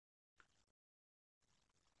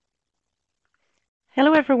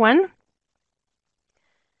Hello, everyone.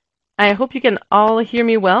 I hope you can all hear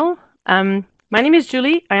me well. My name is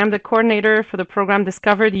Julie. I am the coordinator for the program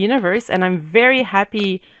Discover the Universe, and I'm very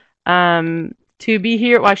happy to be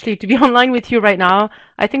here, well, actually, to be online with you right now.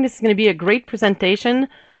 I think this is going to be a great presentation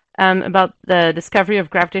about the discovery of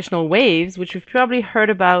gravitational waves, which we've probably heard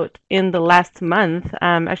about in the last month,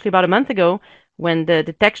 actually about a month ago, when the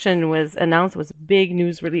detection was announced. It was a big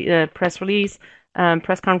press release,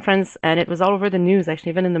 press conference, and it was all over the news, actually,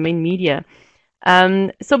 even in the main media.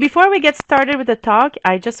 So before we get started with the talk,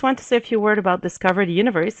 I just want to say a few words about Discover the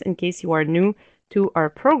Universe in case you are new to our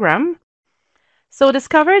program. So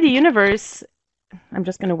Discover the Universe, I'm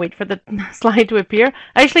just going to wait for the slide to appear.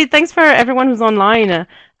 Actually, thanks for everyone who's online.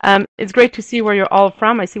 It's great to see where you're all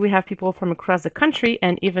from. I see we have people from across the country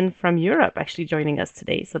and even from Europe actually joining us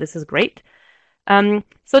today. So this is great.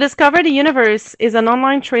 So Discover the Universe is an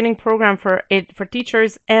online training program for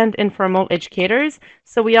teachers and informal educators.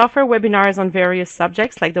 So we offer webinars on various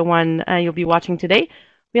subjects like the one you'll be watching today.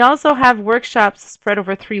 We also have workshops spread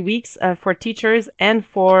over 3 weeks for teachers and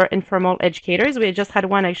for informal educators. We just had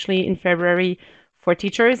one actually in February for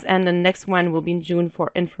teachers, and the next one will be in June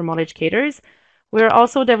for informal educators. We're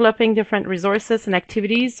also developing different resources and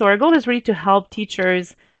activities. So our goal is really to help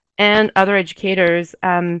teachers and other educators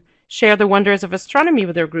share the wonders of astronomy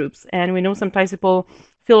with their groups. And we know sometimes people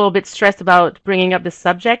feel a little bit stressed about bringing up this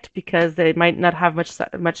subject because they might not have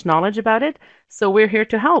much knowledge about it. So we're here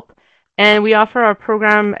to help. And we offer our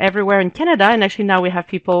program everywhere in Canada, and actually now we have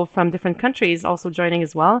people from different countries also joining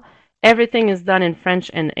as well. Everything is done in French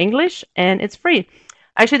and English, and it's free.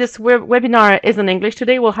 Actually, this webinar is in English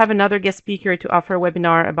today. We'll have another guest speaker to offer a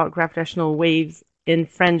webinar about gravitational waves in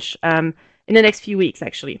French in the next few weeks,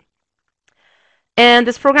 actually. And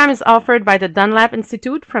this program is offered by the Dunlap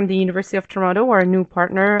Institute from the University of Toronto, our new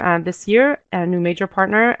partner this year, a new major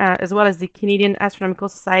partner, as well as the Canadian Astronomical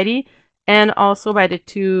Society, and also by the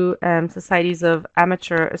two societies of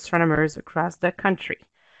amateur astronomers across the country.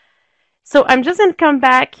 So I'm just going to come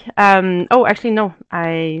back. Oh, actually, no.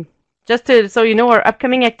 So you know our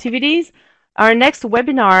upcoming activities. Our next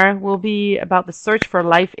webinar will be about the search for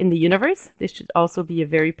life in the universe. This should also be a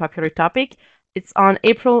very popular topic. It's on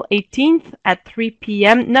April 18th at 3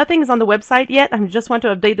 p.m. Nothing is on the website yet. I just want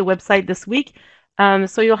to update the website this week.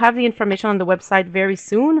 So you'll have the information on the website very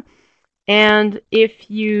soon. And if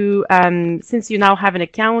you, since you now have an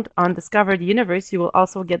account on Discover the Universe, you will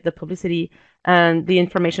also get the publicity and the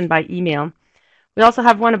information by email. We also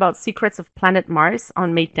have one about secrets of planet Mars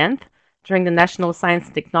on May 10th during the National Science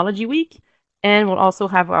and Technology Week. And we'll also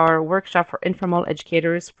have our workshop for informal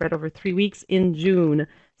educators spread over 3 weeks in June.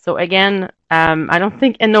 So again, I don't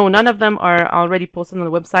think, and no, none of them are already posted on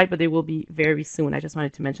the website, but they will be very soon. I just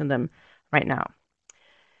wanted to mention them right now.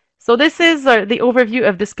 So this is the overview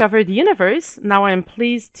of Discover the Universe. Now I am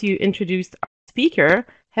pleased to introduce our speaker,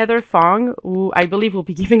 Heather Fong, who I believe will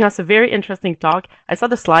be giving us a very interesting talk. I saw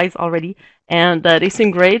the slides already, and they seem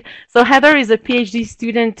great. So Heather is a PhD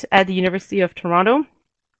student at the University of Toronto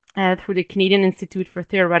through the Canadian Institute for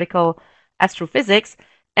Theoretical Astrophysics.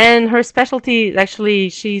 And her specialty, actually,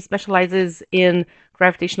 she specializes in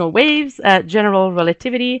gravitational waves, general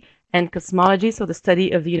relativity, and cosmology, so the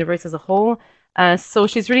study of the universe as a whole. So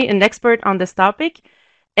she's really an expert on this topic.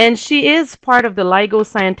 And she is part of the LIGO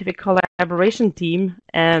scientific collaboration team.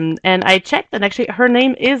 And I checked, and actually her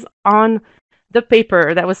name is on the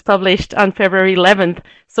paper that was published on February 11th.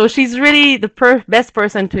 So she's really the best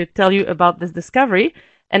person to tell you about this discovery.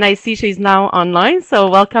 And I see she's now online. So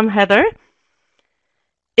welcome, Heather.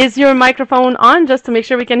 Is your microphone on just to make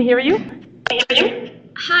sure we can hear you?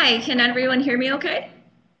 Hi, can everyone hear me okay?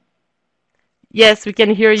 Yes, we can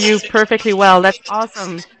hear you perfectly well. That's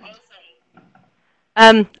awesome.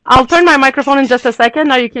 I'll turn my microphone in just a second.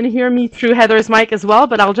 Now you can hear me through Heather's mic as well,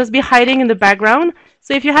 but I'll just be hiding in the background.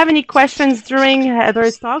 So if you have any questions during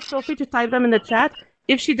Heather's talk, feel free to type them in the chat.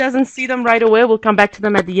 If she doesn't see them right away, we'll come back to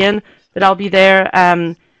them at the end, but I'll be there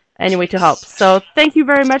anyway to help. So thank you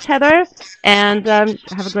very much, Heather, and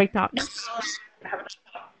have a great talk.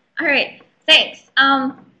 All right, thanks.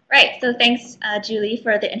 Right, so thanks, Julie,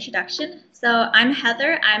 for the introduction. So I'm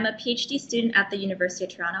Heather. I'm a PhD student at the University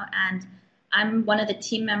of Toronto, and I'm one of the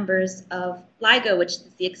team members of LIGO, which is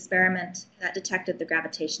the experiment that detected the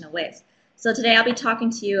gravitational waves. So today I'll be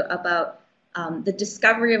talking to you about the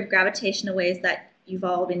discovery of gravitational waves that you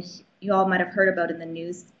all might have heard about in the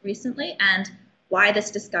news recently, and why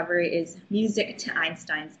this discovery is music to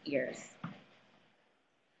Einstein's ears.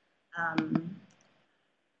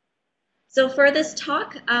 So for this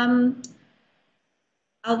talk, I'll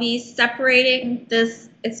be separating this.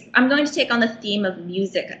 I'm going to take on the theme of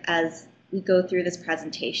music as we go through this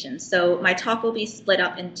presentation. So my talk will be split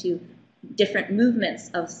up into different movements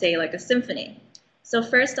of, say, like a symphony. So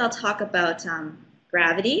first I'll talk about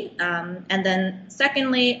gravity, and then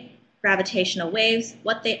secondly, gravitational waves,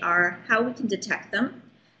 what they are, how we can detect them,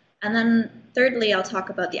 and then thirdly, I'll talk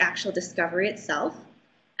about the actual discovery itself,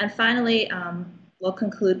 and finally, we'll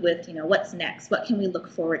conclude with, what's next, what can we look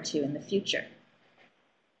forward to in the future.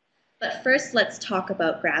 But first, let's talk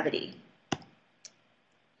about gravity.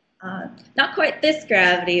 Not quite this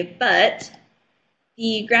gravity, but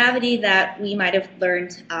the gravity that we might have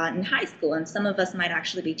learned in high school, and some of us might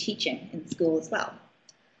actually be teaching in school as well.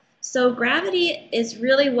 So gravity is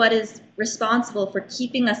really what is responsible for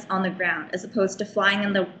keeping us on the ground, as opposed to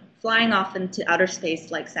flying off into outer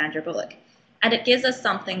space like Sandra Bullock. And it gives us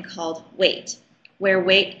something called weight, where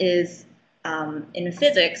weight is, in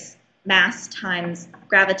physics, mass times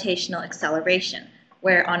gravitational acceleration,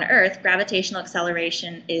 where on Earth, gravitational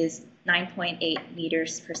acceleration is 9.8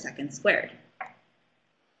 meters per second squared.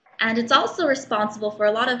 And it's also responsible for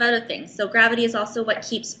a lot of other things. So gravity is also what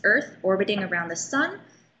keeps Earth orbiting around the sun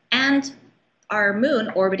and our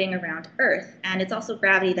moon orbiting around Earth. And it's also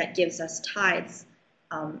gravity that gives us tides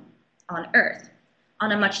on Earth.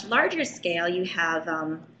 On a much larger scale, you have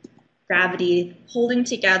gravity holding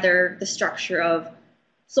together the structure of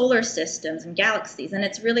solar systems and galaxies. And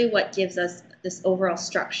it's really what gives us this overall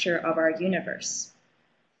structure of our universe.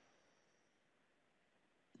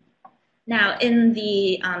 Now, in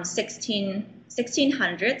the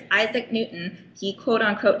 1600s, Isaac Newton, he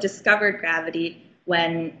quote-unquote discovered gravity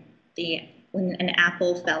when an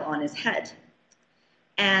apple fell on his head.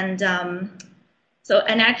 And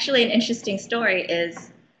actually an interesting story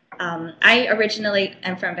is, I originally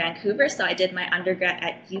am from Vancouver, so I did my undergrad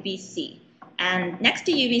at UBC. And next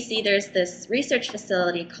to UBC, there's this research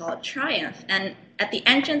facility called Triumph. And at the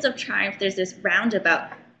entrance of Triumph, there's this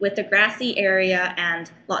roundabout with a grassy area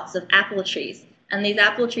and lots of apple trees. And these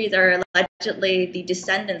apple trees are allegedly the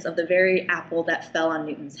descendants of the very apple that fell on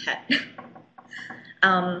Newton's head.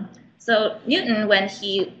 So Newton, when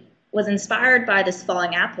he was inspired by this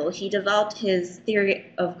falling apple, he developed his theory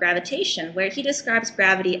of gravitation, where he describes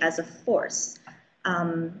gravity as a force.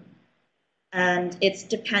 And it's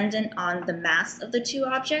dependent on the mass of the two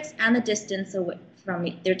objects and the distance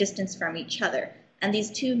their distance from each other. And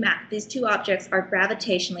these two objects are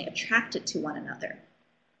gravitationally attracted to one another.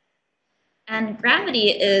 And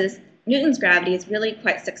Newton's gravity is really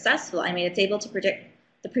quite successful. I mean, it's able to predict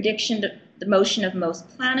the motion of most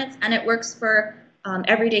planets, and it works for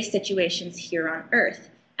everyday situations here on Earth.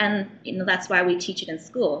 And that's why we teach it in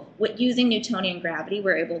school. Using Newtonian gravity,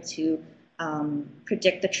 we're able to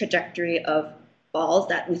predict the trajectory of balls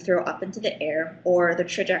that we throw up into the air, or the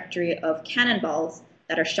trajectory of cannonballs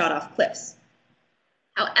that are shot off cliffs.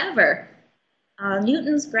 However,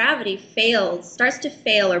 Newton's gravity starts to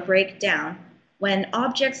fail or break down when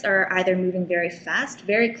objects are either moving very fast,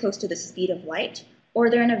 very close to the speed of light, or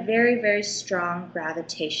they're in a very, very strong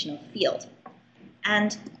gravitational field.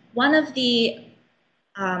 And one of the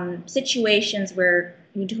situations where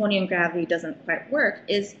Newtonian gravity doesn't quite work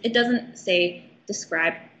is it doesn't, say,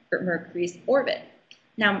 describe Mercury's orbit.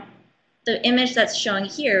 Now, the image that's showing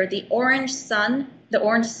here, the orange circle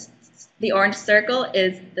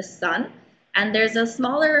is the sun, and there's a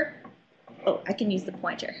smaller, I can use the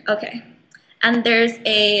pointer, okay. And there's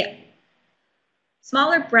a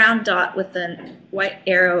smaller brown dot with a white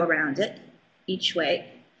arrow around it each way.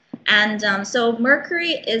 And so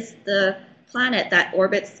Mercury is the planet that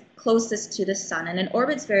orbits closest to the sun, and it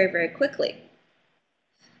orbits very, very quickly.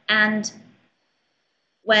 And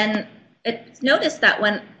it's noticed that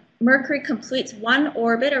when Mercury completes one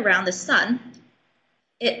orbit around the sun,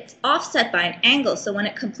 it's offset by an angle. So when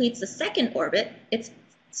it completes the second orbit, its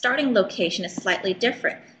starting location is slightly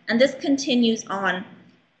different. And this continues on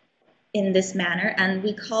in this manner, and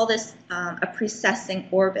we call this a precessing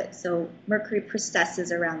orbit. So Mercury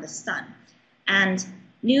precesses around the sun. And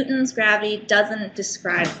Newton's gravity doesn't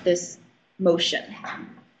describe this motion.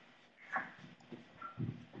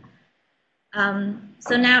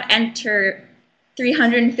 So now enter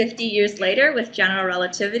 350 years later with general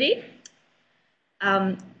relativity.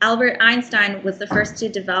 Albert Einstein was the first to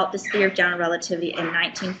develop this theory of general relativity in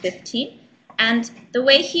 1915. And the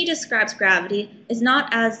way he describes gravity is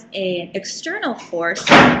not as an external force,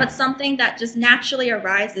 but something that just naturally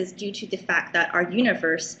arises due to the fact that our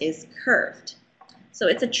universe is curved. So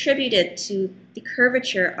it's attributed to the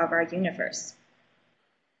curvature of our universe.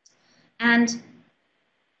 And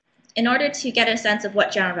in order to get a sense of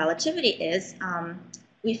what general relativity is,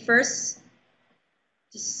 we first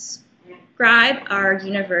describe our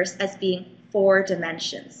universe as being 4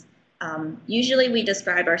 dimensions. Usually we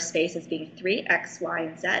describe our space as being 3, x, y,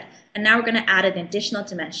 and z, and now we're going to add an additional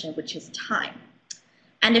dimension, which is time.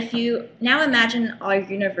 And if you now imagine our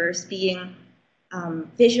universe being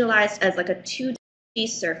visualized as like a 2D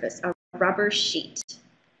surface, a rubber sheet.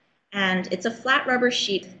 And it's a flat rubber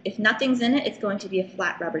sheet. If nothing's in it, it's going to be a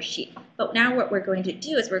flat rubber sheet. But now what we're going to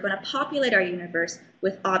do is we're going to populate our universe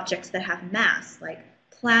with objects that have mass, like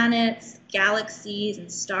planets, galaxies, and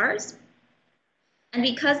stars. And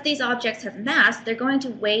because these objects have mass, they're going to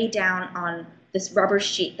weigh down on this rubber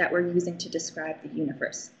sheet that we're using to describe the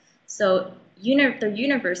universe. So the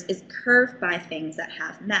universe is curved by things that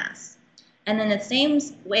have mass. And in the same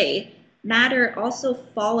way, matter also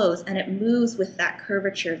follows and it moves with that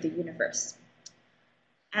curvature of the universe.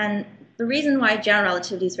 And the reason why general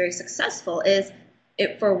relativity is very successful is,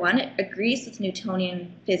 for one, it agrees with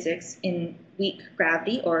Newtonian physics in weak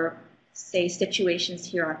gravity or, say, situations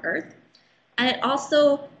here on Earth. And it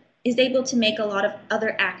also is able to make a lot of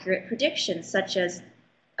other accurate predictions, such as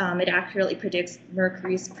it accurately predicts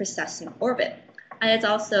Mercury's precessing orbit. And it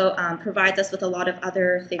also provides us with a lot of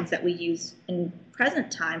other things that we use in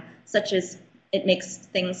present time, such as it makes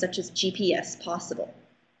things such as GPS possible.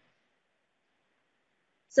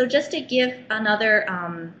 So just to give another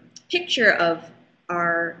picture of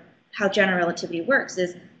how general relativity works,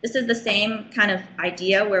 this is the same kind of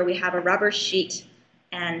idea where we have a rubber sheet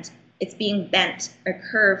and it's being bent or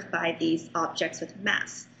curved by these objects with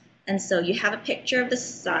mass. And so you have a picture of the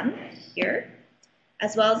sun here,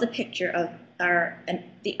 as well as a picture of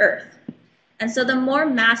the Earth. And so the more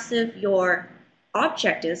massive your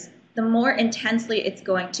object is, the more intensely it's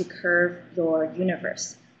going to curve your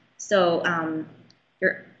universe. So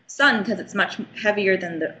your sun, because it's much heavier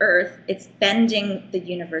than the Earth, it's bending the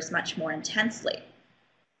universe much more intensely.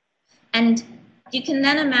 And you can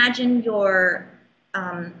then imagine your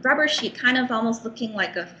rubber sheet kind of almost looking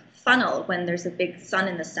like a funnel when there's a big sun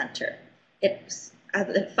in the center. It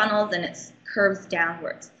funnels and it curves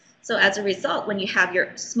downwards. So as a result, when you have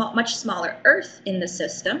your much smaller Earth in the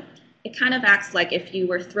system, it kind of acts like if you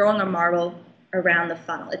were throwing a marble around the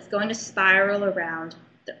funnel. It's going to spiral around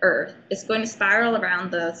the Earth. It's going to spiral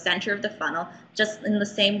around the center of the funnel, just in the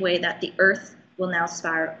same way that the Earth will now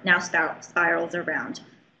spirals around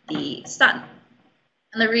the sun.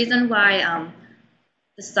 And the reason why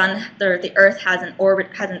the Earth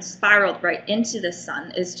hasn't spiraled right into the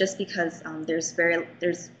sun is just because there's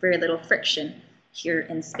very little friction here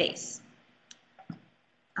in space.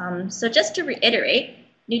 So just to reiterate,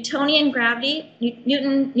 Newtonian gravity,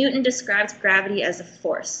 Newton describes gravity as a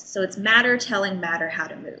force. So it's matter telling matter how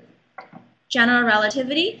to move. General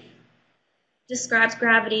relativity describes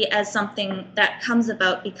gravity as something that comes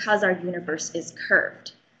about because our universe is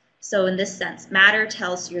curved. So in this sense, matter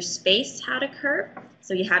tells your space how to curve.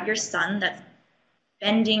 So you have your sun that's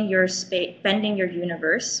bending your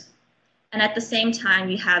universe. And at the same time,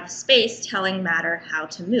 you have space telling matter how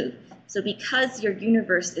to move. So because your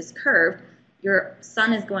universe is curved, your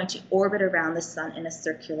sun is going to orbit around the sun in a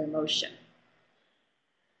circular motion.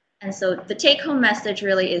 And so the take-home message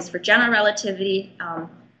really is, for general relativity,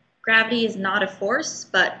 gravity is not a force,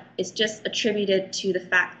 but it's just attributed to the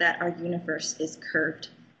fact that our universe is curved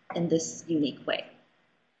in this unique way.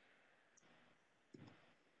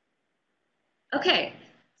 Okay,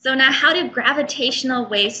 so now how do gravitational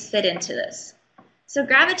waves fit into this? So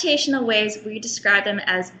gravitational waves, we describe them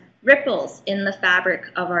as ripples in the fabric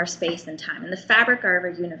of our space and time, in the fabric of our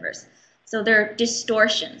universe. So they're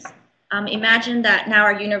distortions. Imagine that now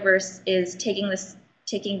our universe is taking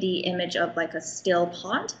the image of like a still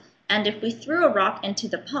pond, and if we threw a rock into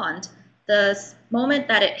the pond, the moment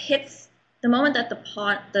that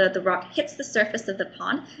the rock hits the surface of the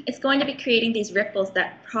pond, it's going to be creating these ripples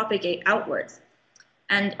that propagate outwards.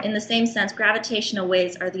 And in the same sense, gravitational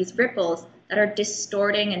waves are these ripples that are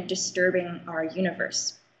distorting and disturbing our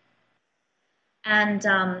universe. And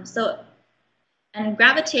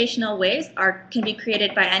gravitational waves can be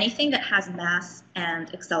created by anything that has mass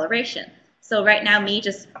and acceleration. So right now, me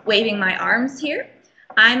just waving my arms here,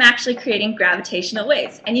 I'm actually creating gravitational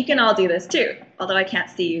waves. And you can all do this too, although I can't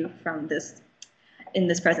see you in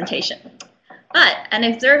this presentation. But an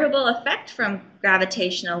observable effect from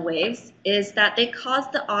gravitational waves is that they cause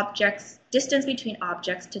the distance between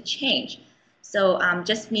objects to change. So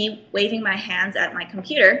just me waving my hands at my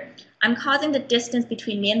computer, I'm causing the distance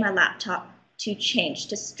between me and my laptop to change,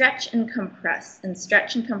 to stretch and compress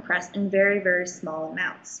in very, very small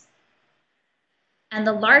amounts. And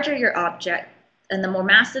the larger your object, and the more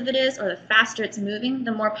massive it is, or the faster it's moving,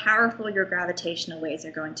 the more powerful your gravitational waves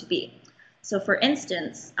are going to be. So for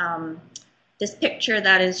instance, this picture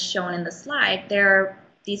that is shown in the slide, there are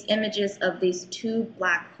these images of these two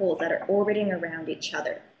black holes that are orbiting around each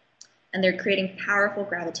other, and they're creating powerful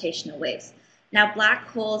gravitational waves. Now, black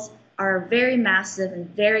holes are very massive and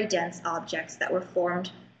very dense objects that were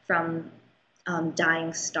formed from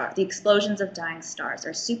dying stars. The explosions of dying stars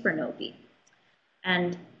are supernovae.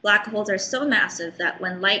 And black holes are so massive that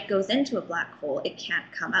when light goes into a black hole, it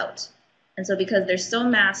can't come out. And so because they're so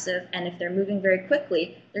massive, and if they're moving very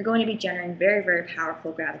quickly, they're going to be generating very, very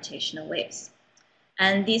powerful gravitational waves.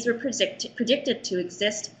 And these were predicted to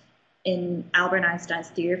exist in Albert Einstein's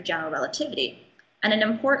theory of general relativity. And an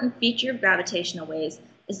important feature of gravitational waves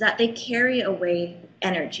is that they carry away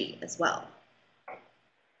energy as well.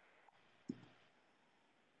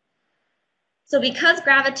 So because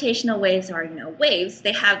gravitational waves are, waves,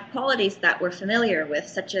 they have qualities that we're familiar with,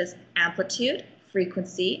 such as amplitude,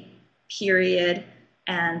 frequency, period,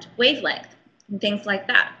 and wavelength, and things like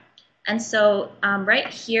that. And so right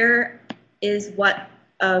here is what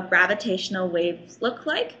gravitational waves look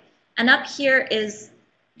like. And up here is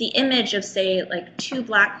the image of, say, like two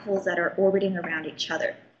black holes that are orbiting around each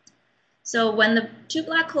other. So when the two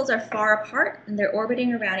black holes are far apart and they're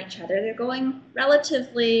orbiting around each other, they're going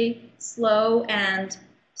relatively slow, and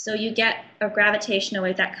so you get a gravitational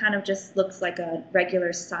wave that kind of just looks like a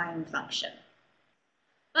regular sine function.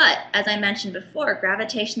 But, as I mentioned before,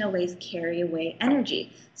 gravitational waves carry away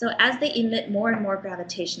energy. So as they emit more and more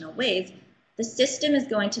gravitational waves, the system is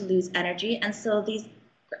going to lose energy, and so these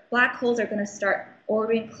black holes are going to start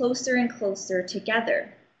orbiting closer and closer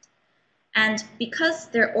together. And because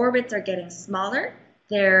their orbits are getting smaller,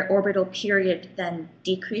 their orbital period then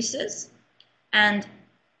decreases. And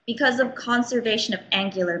because of conservation of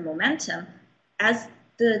angular momentum, as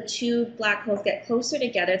the two black holes get closer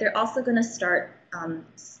together, they're also going to start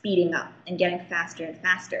speeding up and getting faster and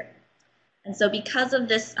faster. And so because of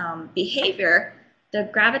this behavior, the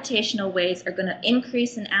gravitational waves are going to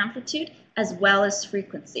increase in amplitude as well as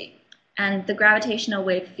frequency. And the gravitational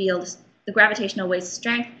wave field, the gravitational wave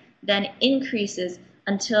strength then increases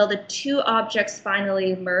until the two objects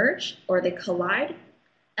finally merge or they collide.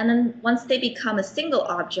 And then once they become a single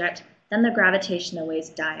object, then the gravitational waves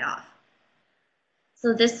die off.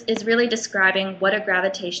 So this is really describing what a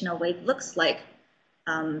gravitational wave looks like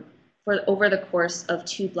over the course of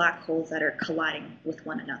two black holes that are colliding with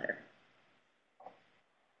one another.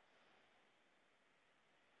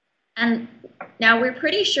 And now we're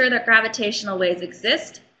pretty sure that gravitational waves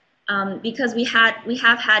exist because we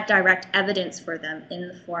have had direct evidence for them in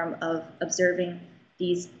the form of observing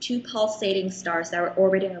these two pulsating stars that were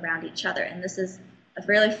orbiting around each other. And this is a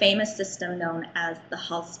really famous system known as the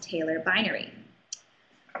Hulse-Taylor binary.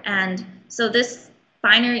 And so this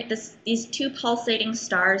binary, these two pulsating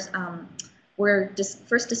stars were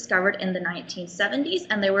first discovered in the 1970s,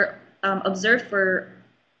 and they were observed for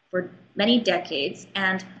many decades.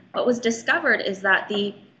 And what was discovered is that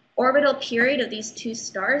the orbital period of these two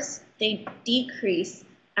stars, they decrease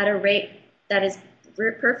at a rate that is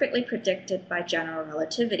perfectly predicted by general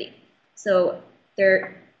relativity. So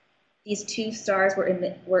these two stars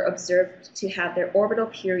were observed to have their orbital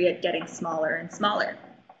period getting smaller and smaller.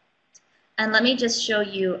 And let me just show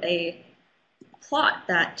you a plot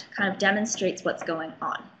that kind of demonstrates what's going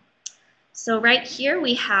on. So right here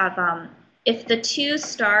we have, if the two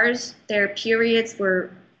stars, their periods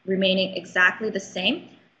were remaining exactly the same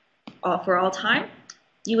for all time,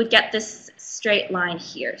 you would get this straight line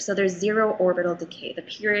here. So there's zero orbital decay. The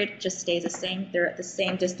period just stays the same. They're at the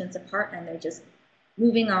same distance apart, and they're just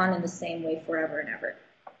moving on in the same way forever and ever.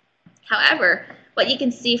 However, what you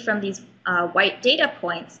can see from these white data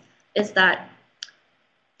points is that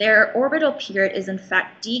their orbital period is in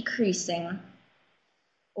fact decreasing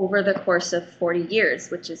over the course of 40 years,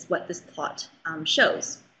 which is what this plot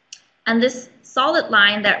shows. And this solid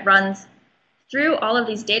line that runs through all of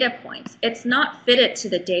these data points, it's not fitted to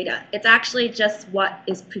the data. It's actually just what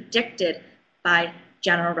is predicted by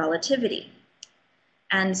general relativity.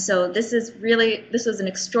 And so this was an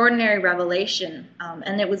extraordinary revelation,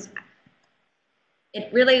 and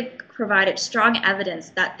it really provided strong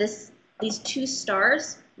evidence that these two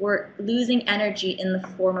stars were losing energy in the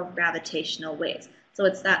form of gravitational waves. So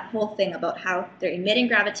it's that whole thing about how they're emitting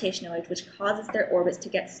gravitational waves, which causes their orbits to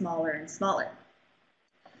get smaller and smaller.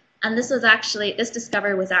 And this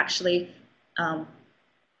discovery was actually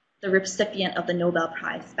the recipient of the Nobel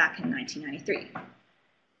Prize back in 1993.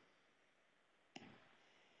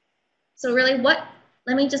 So really, let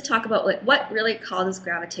me just talk about what really causes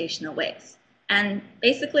gravitational waves. And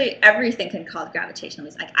basically, everything can cause gravitational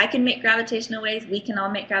waves. Like, I can make gravitational waves, we can all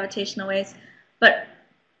make gravitational waves, but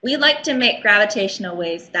we like to make gravitational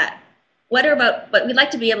waves that but we'd like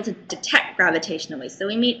to be able to detect gravitational waves. So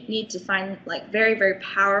we need to find like very, very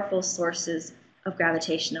powerful sources of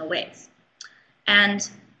gravitational waves. And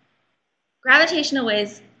gravitational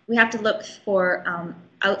waves, we have to look for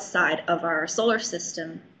outside of our solar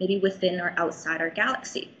system, maybe within or outside our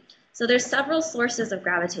galaxy. So there's several sources of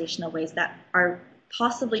gravitational waves that are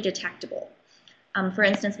possibly detectable. For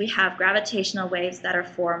instance, we have gravitational waves that are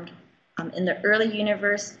formed in the early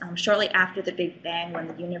universe, shortly after the Big Bang, when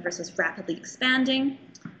the universe was rapidly expanding.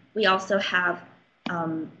 We also have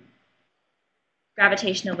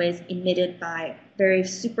gravitational waves emitted by very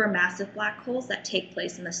supermassive black holes that take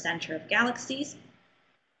place in the center of galaxies.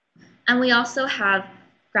 And we also have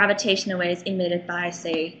gravitational waves emitted by,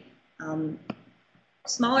 say,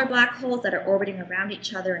 smaller black holes that are orbiting around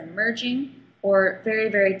each other and merging, or very,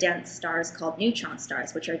 very dense stars called neutron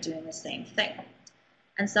stars, which are doing the same thing.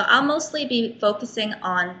 And so I'll mostly be focusing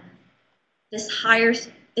on this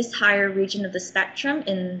higher region of the spectrum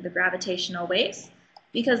in the gravitational waves,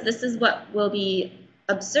 because this is what we'll be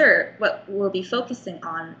focusing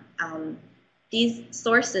on. These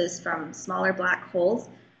sources from smaller black holes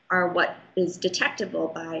are what is detectable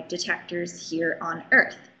by detectors here on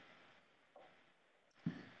Earth.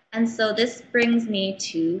 And so this brings me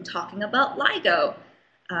to talking about LIGO,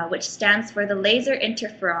 which stands for the Laser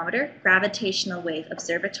Interferometer Gravitational Wave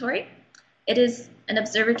Observatory. It is an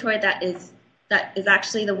observatory that is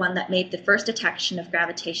actually the one that made the first detection of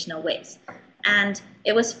gravitational waves. And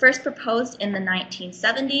it was first proposed in the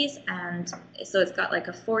 1970s, and so it's got like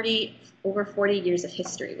over 40 years of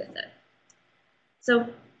history with it. So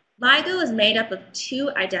LIGO is made up of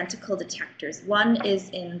two identical detectors. One is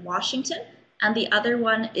in Washington, and the other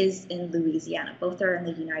one is in Louisiana. Both are in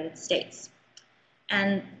the United States.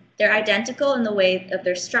 And they're identical in the way of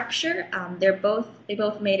their structure. They both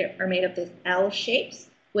are made of these L shapes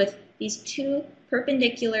with these two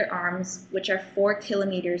perpendicular arms, which are 4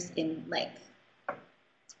 kilometers in length.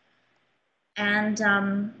 And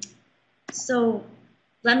so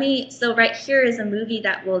right here is a movie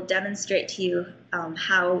that will demonstrate to you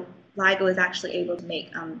how LIGO is actually able to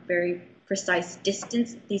make very precise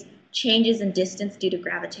these changes in distance due to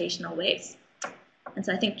gravitational waves. And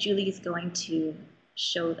so I think Julie is going to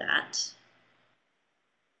show that.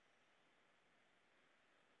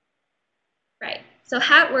 Right. So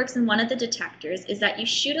how it works in one of the detectors is that you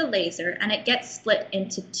shoot a laser and it gets split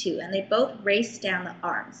into two, and they both race down the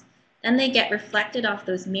arms. Then they get reflected off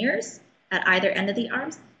those mirrors at either end of the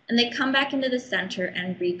arms, and they come back into the center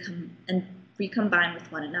and recombine with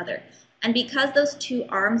one another. And because those two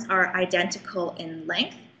arms are identical in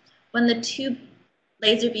length, when the two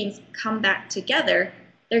laser beams come back together,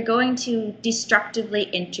 they're going to destructively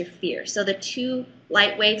interfere. So the two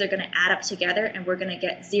light waves are going to add up together, and we're going to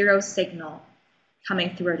get zero signal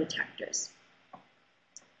coming through our detectors.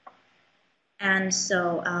 And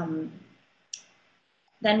so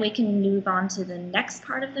then we can move on to the next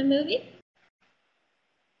part of the movie.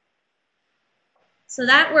 So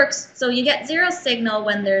that works. So you get zero signal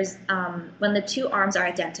when the two arms are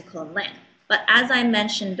identical in length. But as I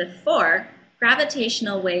mentioned before,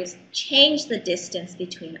 gravitational waves change the distance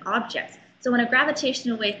between objects. So when a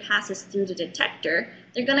gravitational wave passes through the detector,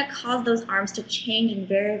 they're going to cause those arms to change in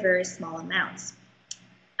very, very small amounts.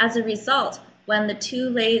 As a result, when the two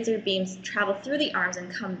laser beams travel through the arms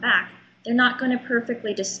and come back, they're not going to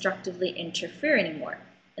perfectly destructively interfere anymore.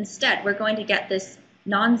 Instead, we're going to get this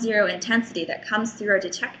non-zero intensity that comes through our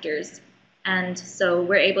detectors, and so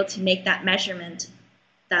we're able to make that measurement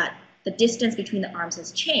that the distance between the arms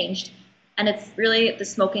has changed, and it's really the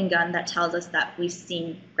smoking gun that tells us that we've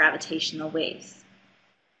seen gravitational waves.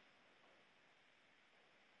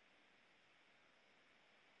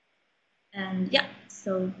 And yeah,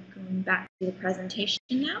 so going back to the presentation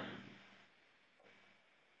now.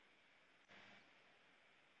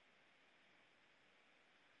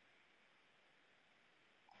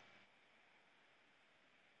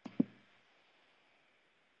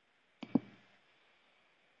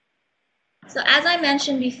 So as I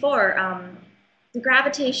mentioned before, the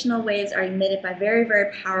gravitational waves are emitted by very,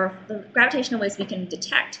 very powerful, the gravitational waves we can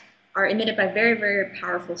detect are emitted by very, very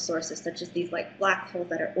powerful sources, such as these like black holes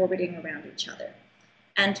that are orbiting around each other.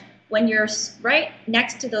 And when you're right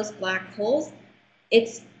next to those black holes,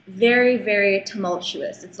 it's very, very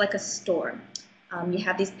tumultuous. It's like a storm. You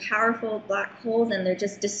have these powerful black holes, and they're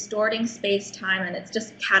just distorting space-time, and it's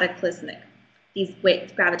just cataclysmic, these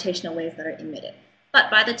gravitational waves that are emitted. But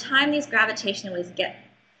by the time these gravitational waves get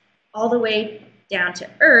all the way down to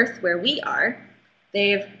Earth, where we are,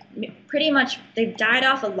 they've died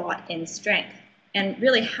off a lot in strength. And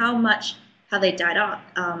really, how much have they died off?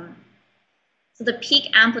 So the peak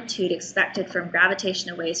amplitude expected from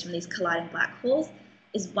gravitational waves from these colliding black holes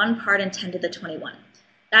is 1 part in 10 to the 21.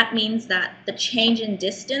 That means that the change in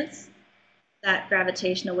distance that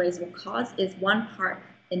gravitational waves will cause is 1 part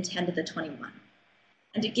in 10 to the 21.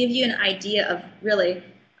 And to give you an idea of really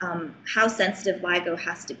how sensitive LIGO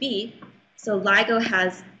has to be, so LIGO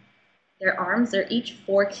has, their arms are each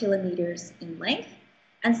 4 kilometers in length,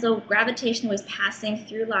 and so gravitational waves passing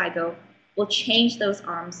through LIGO will change those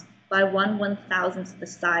arms by 1/1000th the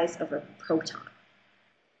size of a proton,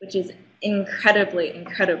 which is incredibly,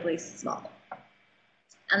 incredibly small.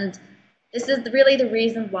 And this is really the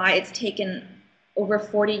reason why it's taken over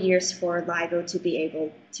 40 years for LIGO to be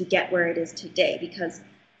able to get where it is today, because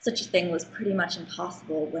such a thing was pretty much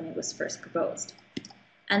impossible when it was first proposed.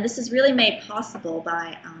 And this is really made possible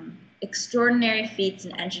by extraordinary feats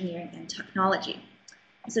in engineering and technology.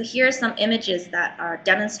 So here are some images that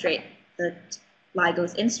demonstrate the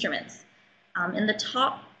LIGO's instruments. In the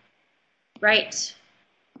top right,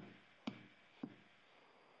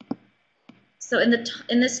 so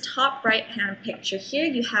in this top right-hand picture here,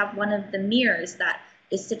 you have one of the mirrors that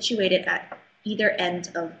is situated at either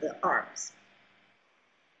end of the arms.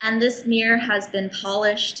 And this mirror has been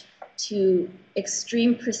polished to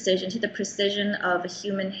extreme precision, to the precision of a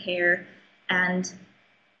human hair, and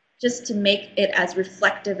just to make it as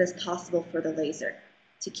reflective as possible for the laser,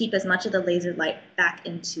 to keep as much of the laser light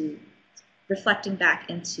reflecting back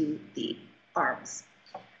into the arms.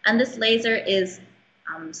 And this laser is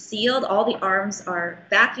sealed. All the arms are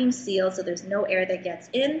vacuum sealed, so there's no air that gets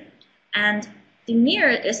in. And the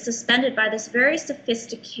mirror is suspended by this very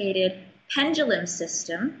sophisticated pendulum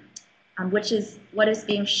system, which is what is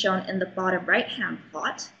being shown in the bottom right-hand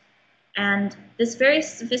plot. And this very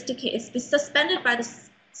sophisticated, it's suspended by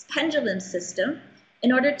this pendulum system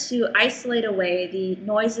in order to isolate away the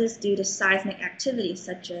noises due to seismic activity,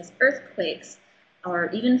 such as earthquakes or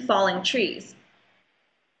even falling trees.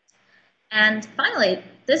 And finally,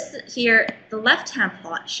 this here, the left-hand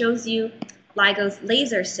plot, shows you LIGO's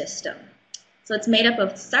laser system. So it's made up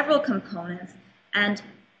of several components, and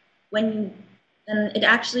it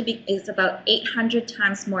actually is about 800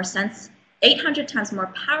 times more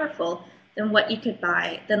powerful than what you could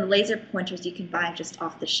buy, than the laser pointers you can buy just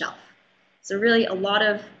off the shelf. So really a lot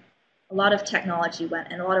of technology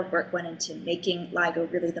and a lot of work went into making LIGO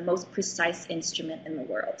really the most precise instrument in the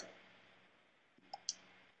world.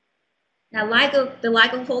 Now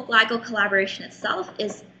the whole LIGO collaboration itself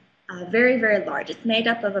is very, very large. It's made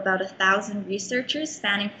up of about 1,000 researchers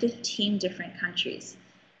spanning 15 different countries.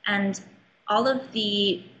 And all of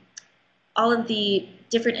the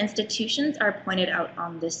different institutions are pointed out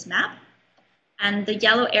on this map. And the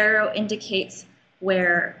yellow arrow indicates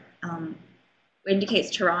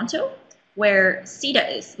Toronto, where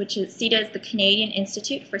CETA is, CETA is the Canadian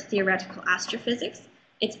Institute for Theoretical Astrophysics.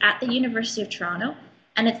 It's at the University of Toronto,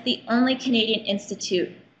 and it's the only Canadian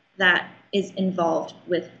institute that is involved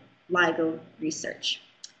with LIGO research.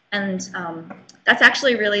 And that's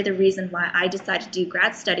actually really the reason why I decided to do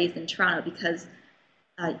grad studies in Toronto, because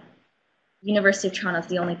University of Toronto is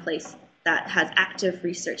the only place that has active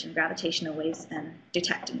research in gravitational waves and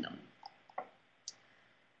detecting them.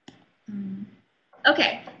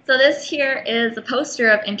 Okay, so this here is a poster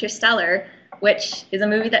of Interstellar, which is a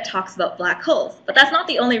movie that talks about black holes. But that's not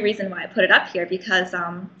the only reason why I put it up here, because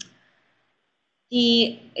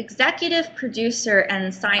the executive producer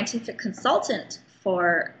and scientific consultant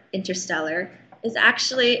for Interstellar is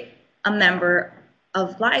actually a member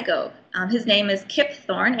of LIGO. His name is Kip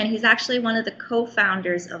Thorne, and he's actually one of the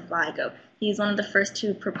co-founders of LIGO. He's one of the first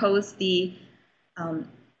to propose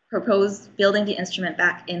building the instrument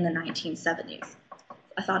back in the 1970s.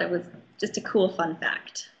 I thought it was just a cool fun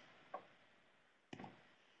fact.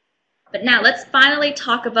 But now let's finally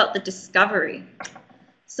talk about the discovery.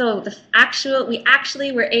 So we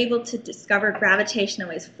actually were able to discover gravitational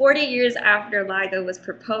waves 40 years after LIGO was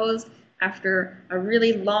proposed, after a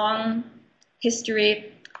really long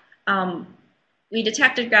history. We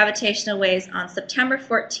detected gravitational waves on September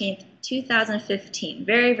 14th, 2015,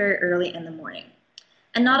 very, very early in the morning.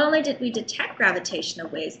 And not only did we detect gravitational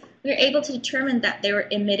waves, we were able to determine that they were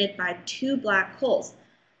emitted by 2 black holes.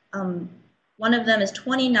 One of them is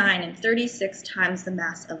 29 and 36 times the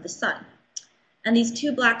mass of the Sun. And these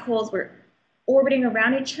 2 black holes were orbiting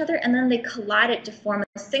around each other, and then they collided to form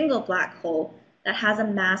a single black hole that has a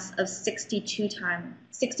mass of 62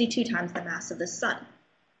 times the mass of the Sun.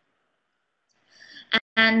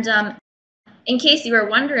 And in case you were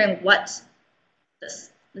wondering what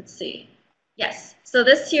this, let's see. Yes, so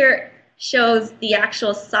this here shows the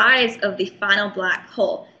actual size of the final black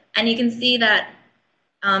hole. And you can see that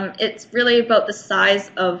It's really about the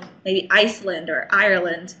size of maybe Iceland or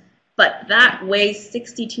Ireland, but that weighs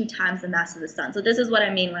 62 times the mass of the sun. So this is what I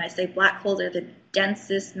mean when I say black holes are the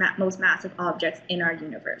densest, most massive objects in our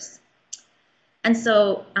universe. And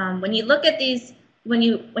so when you look at these,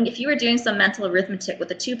 if you were doing some mental arithmetic with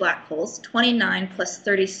the two black holes, 29 plus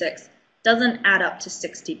 36 doesn't add up to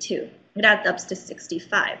 62. It adds up to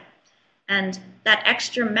 65. And that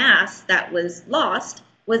extra mass that was lost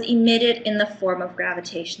was emitted in the form of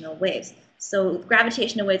gravitational waves. So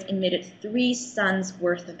gravitational waves emitted 3 suns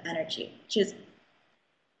worth of energy, which is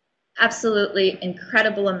absolutely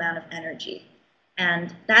incredible amount of energy.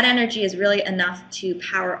 And that energy is really enough to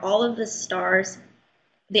power all of the stars.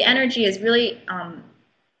 The energy is really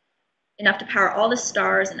enough to power all the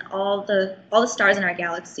stars and all the stars in our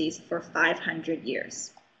galaxies for 500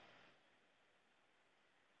 years.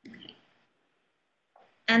 Okay.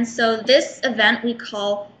 And so this event we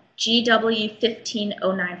call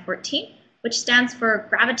GW150914, which stands for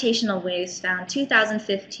Gravitational Waves Found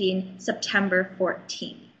 2015, September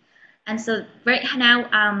 14th. And so right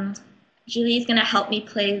now, Julie is going to help me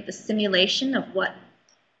play the simulation of what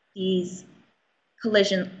this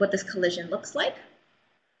collision looks like.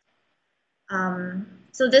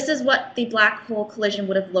 So this is what the black hole collision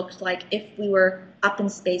would have looked like if we were up in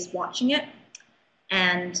space watching it.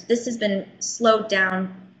 And this has been slowed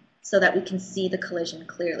down so that we can see the collision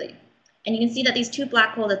clearly. And you can see that these two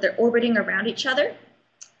black holes, that they're orbiting around each other,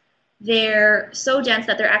 they're so dense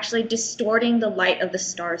that they're actually distorting the light of the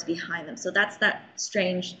stars behind them. So that's that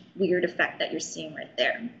strange, weird effect that you're seeing right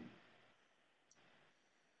there.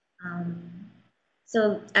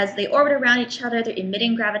 So as they orbit around each other, they're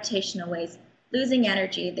emitting gravitational waves, losing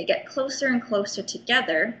energy. They get closer and closer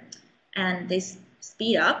together, and they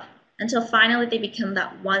speed up until finally they become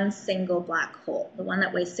that one single black hole, the one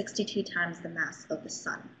that weighs 62 times the mass of the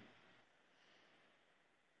sun.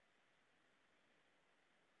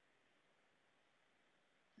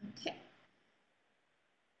 Okay.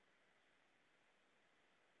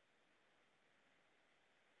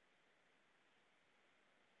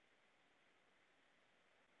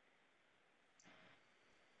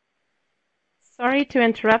 Sorry to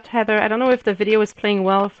interrupt, Heather. I don't know if the video is playing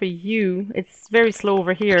well for you. It's very slow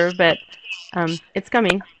over here, but it's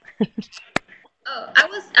coming. Oh,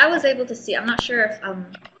 I was able to see. I'm not sure if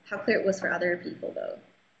how clear it was for other people though.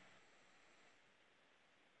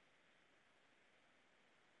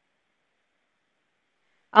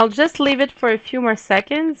 I'll just leave it for a few more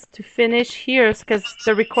seconds to finish here because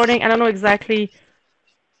the recording, I don't know exactly.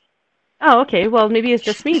 Oh, okay. Well, maybe it's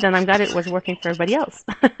just me. Then I'm glad it was working for everybody else.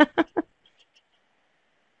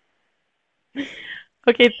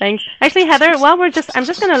 Okay, thanks. Actually, Heather, while I'm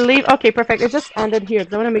just gonna leave. Okay, perfect. It just ended here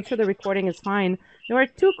because I want to make sure the recording is fine. There were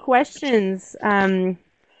two questions that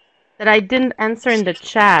I didn't answer in the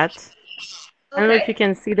chat. I don't know if you Okay.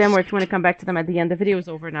 can see them or if you want to come back to them at the end. The video is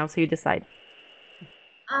over now, so you decide.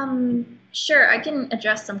 Sure, I can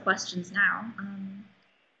address some questions now.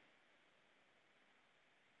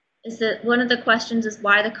 Is that one of the questions is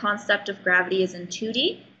why the concept of gravity is in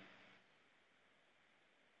 2D?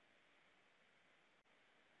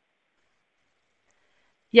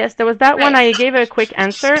 Yes, there was that one. Right. I gave a quick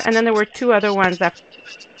answer, and then there were two other ones after.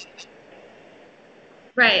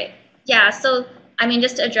 Right. Yeah, so I mean,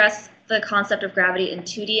 just to address the concept of gravity in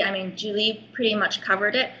 2D, I mean, Julie pretty much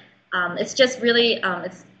covered it. It's just really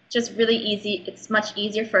easy. It's much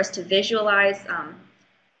easier for us to visualize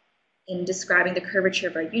in describing the curvature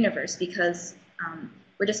of our universe because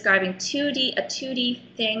we're describing a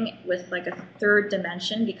 2D thing with like a third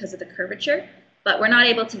dimension because of the curvature, but we're not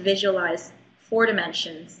able to visualize 4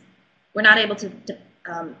 dimensions. We're not able to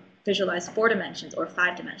visualize 4 dimensions or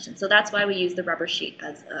 5 dimensions. So that's why we use the rubber sheet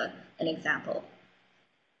as an example.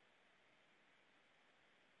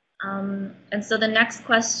 And so the next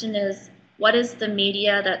question is, what is the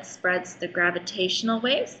media that spreads the gravitational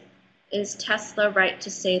waves? Is Tesla right to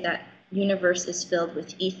say that universe is filled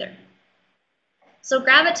with ether? So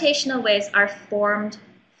gravitational waves are formed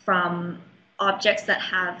from objects that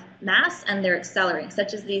have mass and they're accelerating,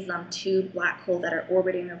 such as these 2 black holes that are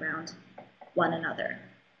orbiting around one another.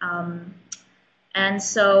 And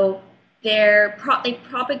so they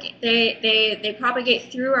propagate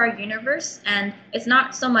through our universe, and it's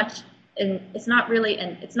not so much it's not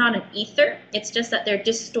an ether. It's just that they're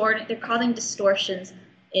causing distortions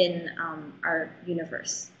in our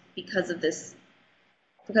universe because of these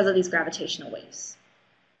gravitational waves.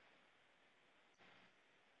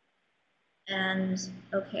 And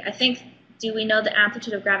okay, I think, do we know the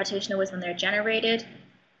amplitude of gravitational waves when they're generated?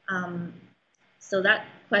 So that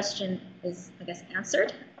question is, I guess,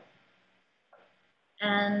 answered.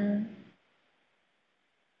 And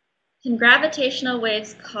Can gravitational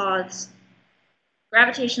waves cause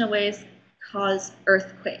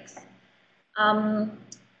earthquakes? Um,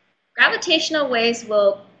 Gravitational waves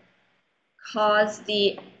will cause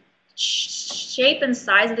the shape and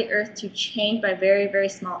size of the Earth to change by very, very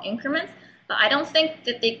small increments, but I don't think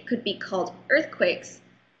that they could be called earthquakes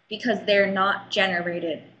because they're not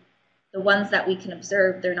generated. The ones that we can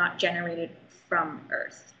observe, they're not generated from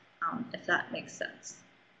Earth, if that makes sense.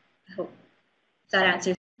 I hope that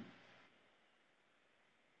answers.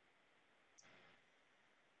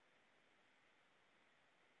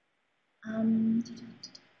 Um,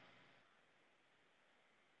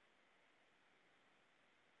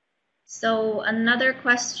 So another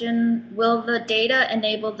question, will the data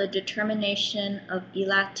enable the determination of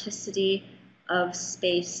elasticity of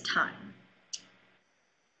space-time?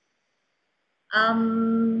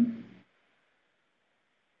 Um,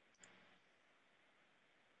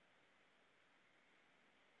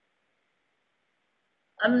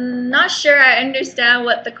 I'm not sure I understand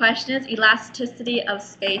what the question is, elasticity of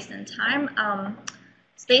space and time.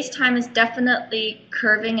 Space-time is definitely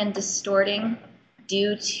curving and distorting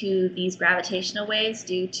due to these gravitational waves,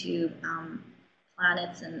 due to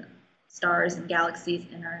planets and stars and galaxies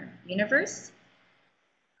in our universe.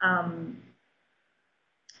 And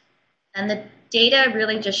the data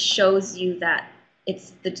really just shows you that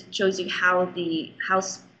shows you how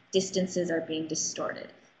distances are being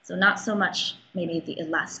distorted. So not so much maybe the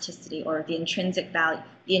elasticity or the intrinsic value,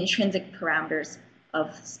 the intrinsic parameters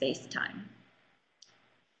of space-time.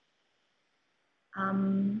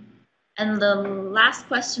 And the last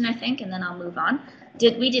question, I think, and then I'll move on.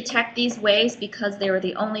 Did we detect these waves because they were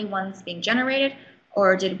the only ones being generated,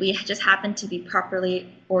 or did we just happen to be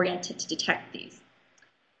properly oriented to detect these?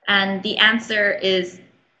 And the answer is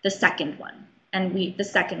the second one. We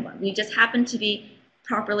just happened to be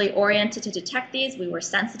properly oriented to detect these. We were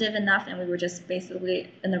sensitive enough, and we were just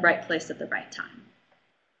basically in the right place at the right time.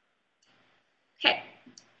 Okay.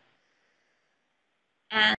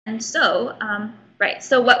 And so, right,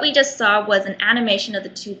 so what we just saw was an animation of the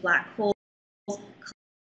two black holes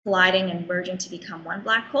colliding and merging to become one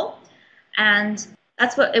black hole. And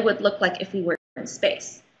that's what it would look like if we were in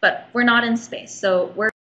space. But we're not in space, so we're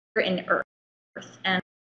in Earth. And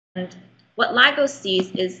what LIGO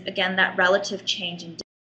sees is, again, that relative change in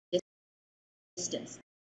distance,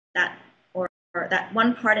 or that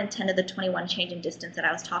 1 part in 10 to the 21 change in distance that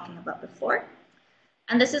I was talking about before.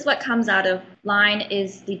 And this is what comes out of line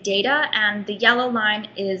is the data, and the yellow line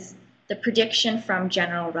is the prediction from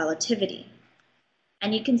general relativity.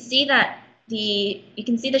 And you can see that the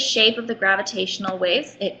shape of the gravitational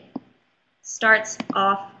waves. It starts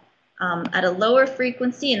off at a lower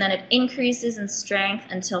frequency, and then it increases in strength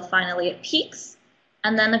until finally it peaks,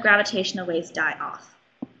 and then the gravitational waves die off.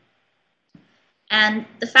 And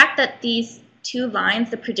the fact that these two lines,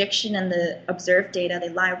 the prediction and the observed data, they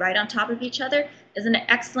lie right on top of each other is an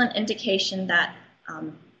excellent indication that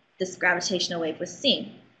this gravitational wave was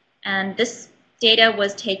seen. And this data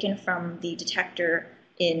was taken from the detector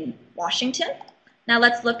in Washington. Now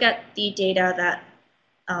let's look at the data that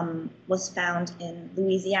was found in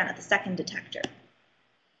Louisiana, the second detector.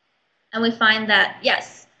 And we find that,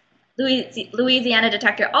 yes, Louisiana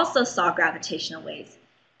detector also saw gravitational waves.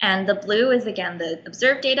 And the blue is, again, the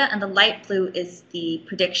observed data, and the light blue is the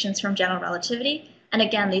predictions from general relativity. And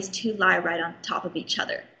again, these two lie right on top of each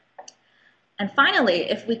other. And finally,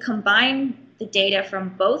 if we combine the data from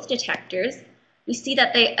both detectors, we see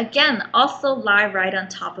that they, again, also lie right on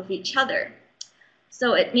top of each other.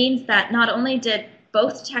 So it means that not only did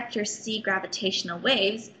both detectors see gravitational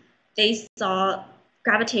waves, they saw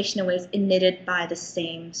gravitational waves emitted by the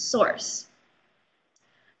same source,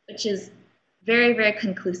 which is very, very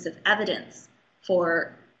conclusive evidence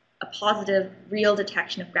for a positive, real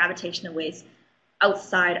detection of gravitational waves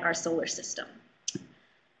outside our solar system.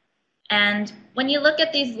 And when you look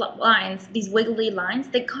at these lines, these wiggly lines,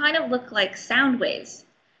 they kind of look like sound waves.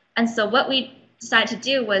 And so what we decided to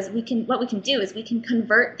do was we can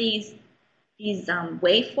convert these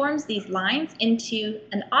waveforms, these lines, into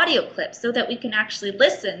an audio clip so that we can actually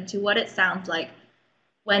listen to what it sounds like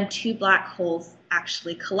when two black holes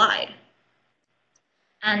actually collide.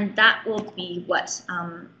 And that will be what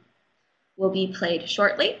will be played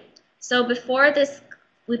shortly. So before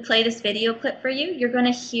we play this video clip for you, you're going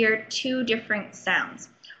to hear two different sounds.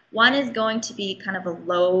 One is going to be kind of a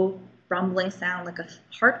low rumbling sound like a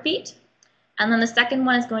heartbeat, and then the second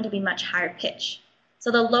one is going to be much higher pitch.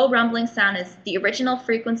 So the low rumbling sound is the original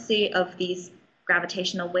frequency of these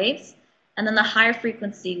gravitational waves, and then the higher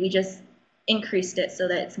frequency, we just increased it so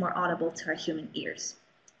that it's more audible to our human ears.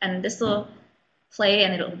 And this will play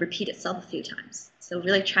and it'll repeat itself a few times. So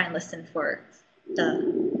really try and listen for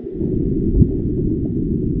the.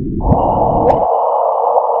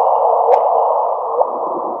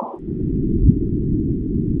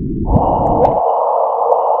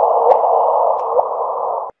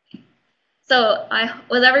 So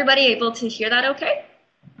was everybody able to hear that okay?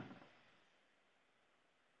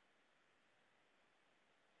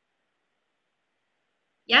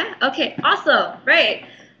 Yeah? Okay, awesome, right.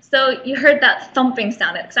 So you heard that thumping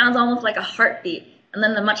sound. It sounds almost like a heartbeat. And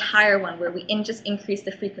then the much higher one where we just increase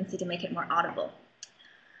the frequency to make it more audible.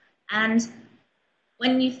 And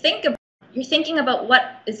when you think about, you're thinking about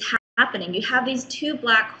what is happening. You have these two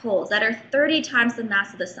black holes that are 30 times the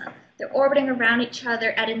mass of the sun. They're orbiting around each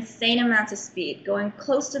other at insane amounts of speed, going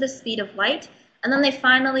close to the speed of light, and then they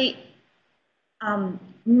finally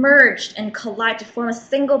merged and collide to form a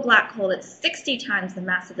single black hole that's 60 times the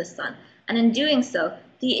mass of the sun. And in doing so,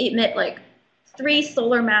 they emit like 3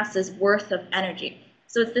 solar masses worth of energy.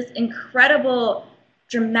 So it's this incredible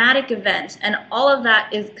dramatic event, and all of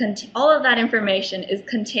that information is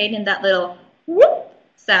contained in that little whoop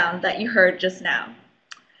sound that you heard just now.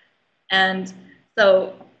 And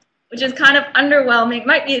so, which is kind of underwhelming,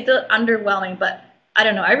 might be a bit underwhelming, but I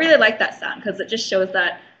don't know, I really like that sound because it just shows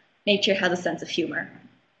that nature has a sense of humor.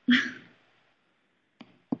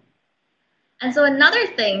 And so another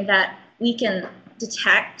thing that we can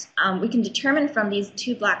detect, we can determine from these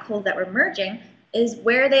two black holes that were merging is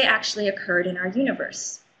where they actually occurred in our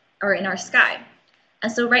universe, or in our sky.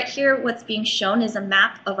 And so right here, what's being shown is a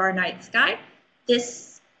map of our night sky.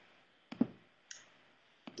 This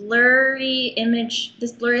blurry image,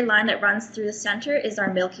 this blurry line that runs through the center is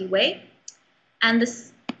our Milky Way. And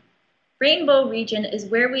this rainbow region is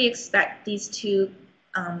where we expect these two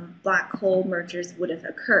black hole mergers would have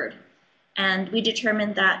occurred. And we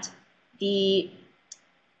determined that the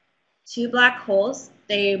two black holes,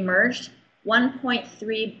 they merged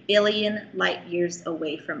 1.3 billion light years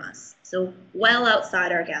away from us. So well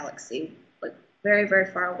outside our galaxy, like very, very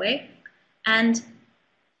far away. And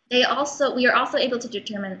we are also able to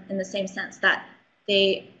determine in the same sense that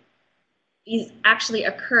these actually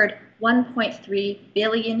occurred 1.3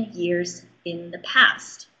 billion years in the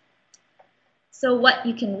past. So what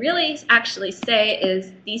you can really actually say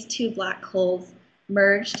is these two black holes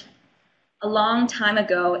merged a long time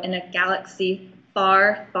ago in a galaxy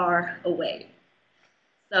far, far away.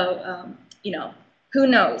 So, you know, who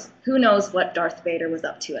knows? Who knows what Darth Vader was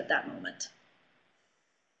up to at that moment?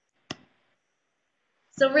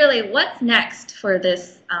 So really, what's next for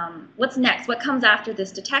this? What's next? What comes after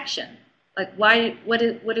this detection? Like, what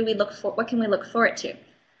do we look for? What can we look forward to?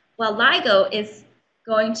 Well, LIGO is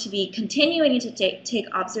going to be continuing to take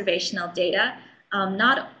observational data,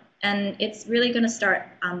 and it's really going to start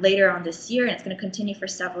later on this year, and it's going to continue for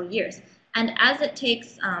several years. And as it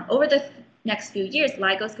takes, over the next few years,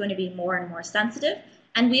 LIGO is going to be more and more sensitive,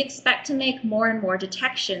 and we expect to make more and more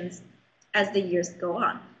detections as the years go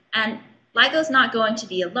on. And LIGO is not going to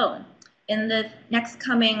be alone. In the next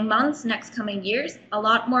coming months, next coming years, a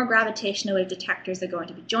lot more gravitational wave detectors are going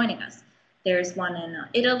to be joining us. There's one in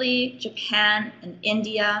Italy, Japan, and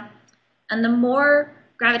India. And the more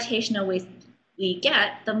gravitational waves we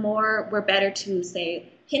get, the more we're better to, say,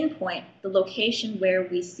 pinpoint the location where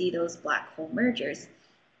we see those black hole mergers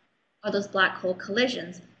or those black hole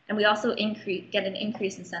collisions. And we also get an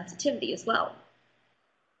increase in sensitivity as well.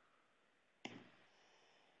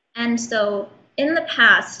 And so in the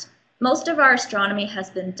past, most of our astronomy has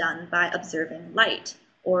been done by observing light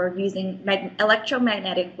or using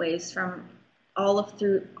electromagnetic waves from all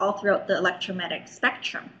throughout the electromagnetic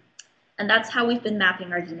spectrum. And that's how we've been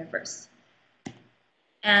mapping our universe.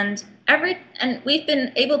 And we've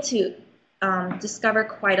been able to discover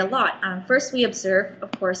quite a lot. First, we observe,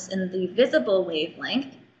 of course, in the visible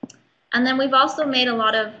wavelength, and then we've also made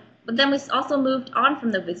but then we also moved on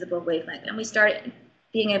from the visible wavelength, and we started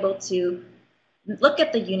being able to look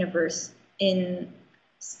at the universe in,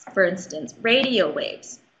 for instance, radio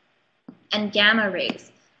waves and gamma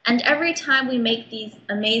rays. And every time we make these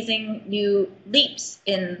amazing new leaps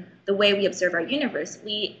in the way we observe our universe,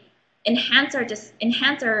 we enhance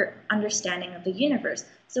our understanding of the universe.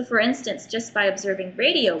 So for instance, just by observing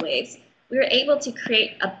radio waves, we were able to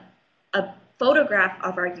create a photograph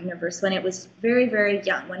of our universe when it was very, very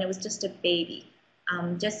young, when it was just a baby,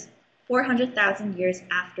 just 400,000 years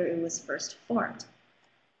after it was first formed.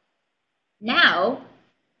 Now,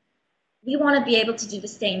 we want to be able to do the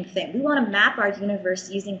same thing. We want to map our universe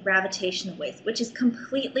using gravitational waves, which is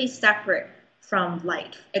completely separate from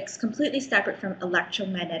light. It's completely separate from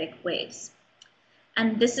electromagnetic waves.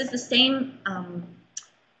 And this is the same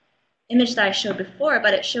image that I showed before,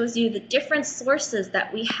 but it shows you the different sources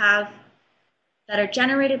that we have that are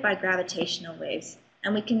generated by gravitational waves.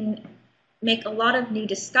 And we can make a lot of new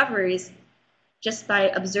discoveries just by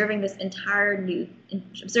observing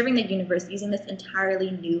observing the universe using this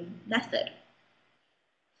entirely new method.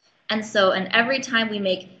 And every time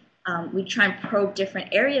we try and probe different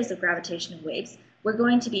areas of gravitational waves, we're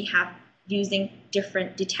going to be using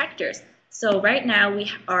different detectors. So right now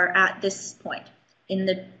we are at this point in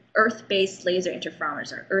the Earth-based laser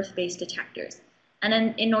interferometers, or Earth-based detectors. And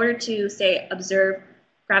then in order to, say, observe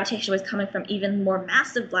gravitational waves coming from even more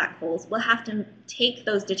massive black holes, we'll have to take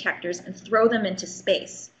those detectors and throw them into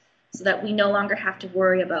space so that we no longer have to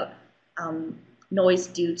worry about noise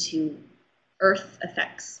due to Earth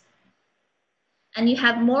effects. And you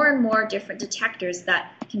have more and more different detectors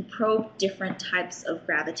that can probe different types of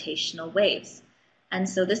gravitational waves. And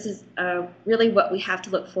so this is really what we have to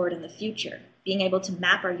look forward in the future, being able to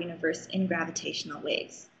map our universe in gravitational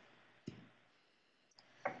waves.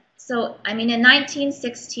 So, in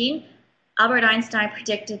 1916, Albert Einstein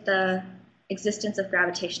predicted the existence of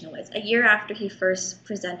gravitational waves, a year after he first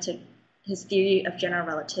presented his theory of general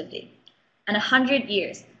relativity. And 100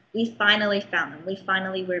 years, we finally found them. We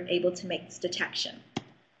finally were able to make this detection.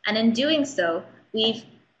 And in doing so, we've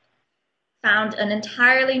found an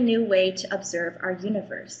entirely new way to observe our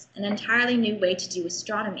universe, an entirely new way to do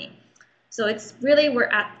astronomy. So it's really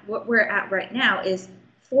what we're at right now is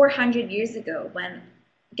 400 years ago when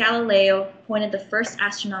Galileo pointed the first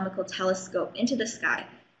astronomical telescope into the sky,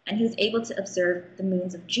 and he was able to observe the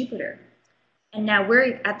moons of Jupiter. And now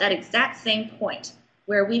we're at that exact same point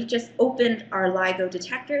where we've just opened our LIGO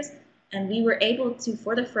detectors, and we were able to,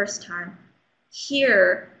 for the first time,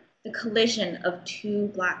 hear the collision of two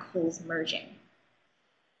black holes merging.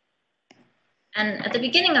 And at the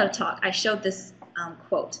beginning of the talk, I showed this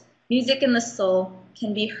quote, "Music in the soul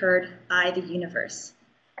can be heard by the universe."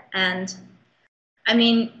 And I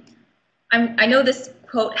know this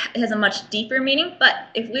quote has a much deeper meaning, but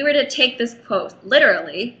if we were to take this quote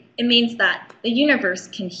literally, it means that the universe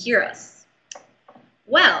can hear us.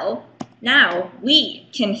 Well, now we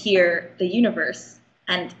can hear the universe,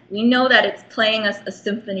 and we know that it's playing us a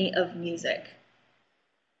symphony of music.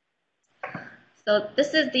 So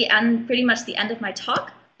this is the end, pretty much the end of my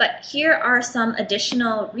talk, but here are some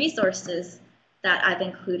additional resources that I've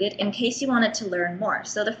included in case you wanted to learn more.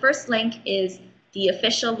 So the first link is the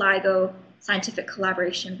official LIGO scientific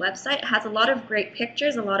collaboration website. It has a lot of great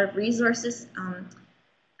pictures, a lot of resources,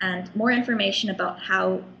 and more information about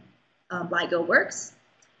how LIGO works.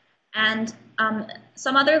 And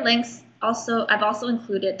some other links I've also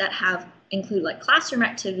included that include like classroom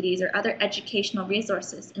activities or other educational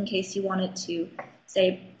resources in case you wanted to,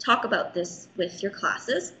 say, talk about this with your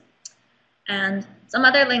classes. And some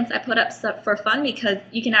other links I put up for fun because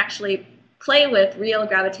you can actually play with real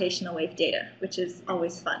gravitational wave data, which is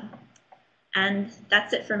always fun. And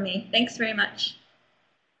that's it from me. Thanks very much.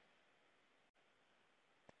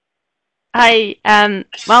 Hi.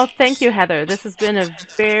 Well, thank you, Heather. This has been a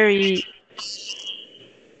very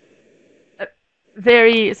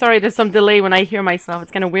sorry. There's some delay when I hear myself.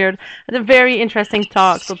 It's kind of weird. It's a very interesting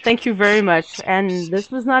talk. So thank you very much. And this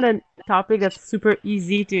was not a topic that's super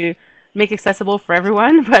easy to make accessible for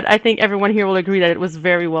everyone, but I think everyone here will agree that it was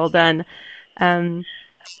very well done. Um,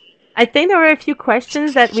 I think there were a few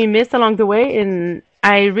questions that we missed along the way, and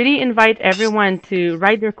I really invite everyone to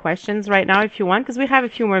write their questions right now if you want, because we have a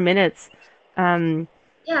few more minutes. Um,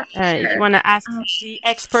 Yeah, if you sure. want to ask the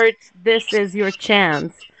expert, this is your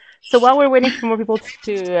chance. So while we're waiting for more people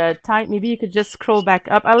to type, maybe you could just scroll back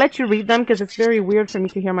up. I'll let you read them because it's very weird for me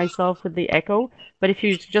to hear myself with the echo. But if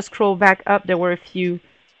you just scroll back up, there were a few,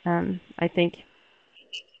 I think.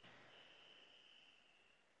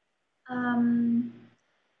 Let's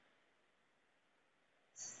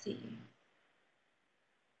see.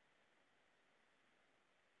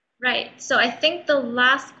 Right. So I think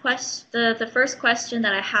the first question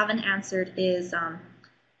that I haven't answered is,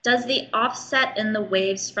 does the offset in the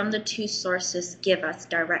waves from the two sources give us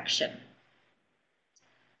direction?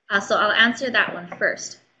 So I'll answer that one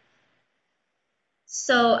first.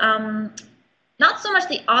 So not so much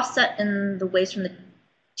the offset in the waves from the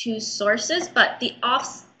two sources, but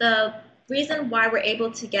the reason why we're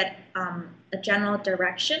able to get a general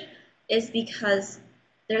direction is because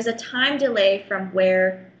there's a time delay from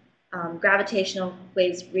where gravitational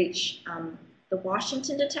waves reach the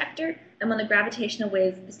Washington detector, and when the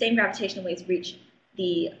same gravitational waves reach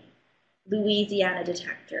the Louisiana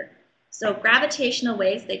detector. So gravitational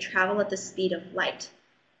waves, they travel at the speed of light.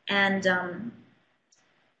 And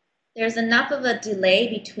there's enough of a delay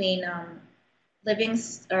between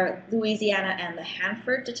Louisiana and the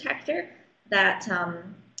Hanford detector, that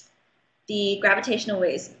the gravitational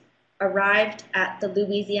waves arrived at the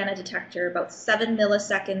Louisiana detector about 7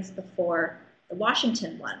 milliseconds before the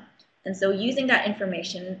Washington one. And so using that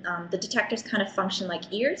information, the detectors kind of function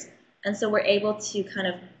like ears, and so we're able to kind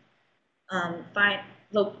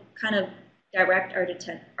of direct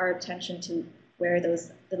our attention to where the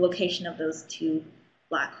location of those two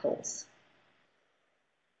black holes.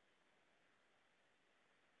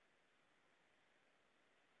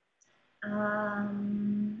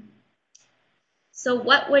 So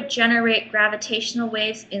what would generate gravitational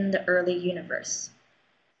waves in the early universe?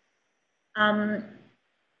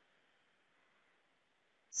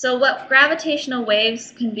 So what gravitational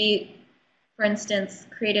waves can be, for instance,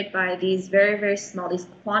 created by these very, very small, these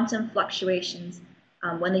quantum fluctuations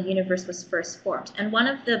when the universe was first formed. And one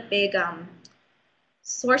of the big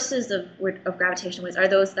sources of gravitational waves are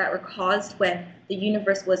those that were caused when the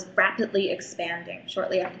universe was rapidly expanding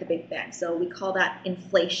shortly after the Big Bang. So we call that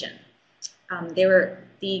inflation. The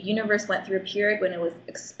universe went through a period when it was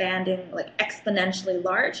expanding like exponentially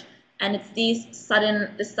large, and it's this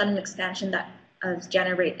sudden expansion that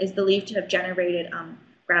is believed to have generated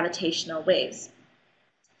gravitational waves.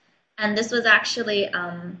 And this was actually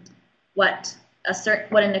what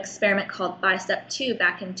an experiment called BICEP 2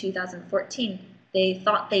 back in 2014. They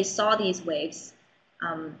thought they saw these waves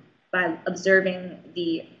by observing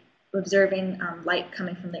light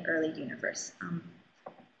coming from the early universe.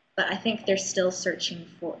 But I think they're still searching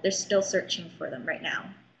for them right now.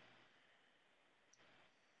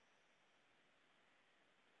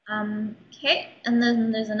 Okay, and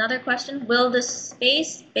then there's another question. Will the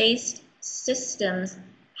space-based systems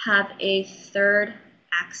have a third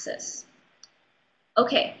axis?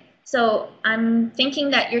 Okay, so I'm thinking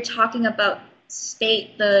that you're talking about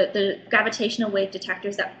the gravitational wave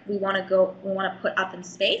detectors that we want to put up in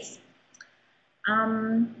space.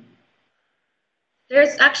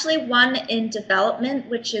 There's actually one in development,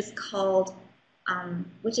 which is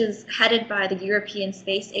headed by the European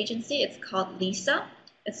Space Agency. It's called LISA.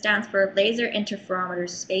 It stands for Laser Interferometer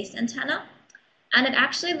Space Antenna, and it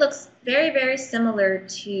actually looks very, very similar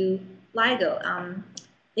to LIGO.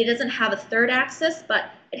 It doesn't have a third axis,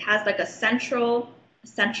 but it has like a central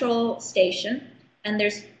station, and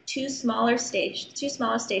there's two smaller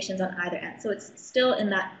stations on either end. So it's still in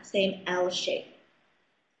that same L shape.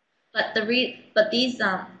 But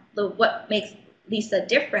what makes LISA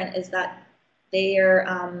different is that there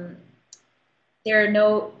are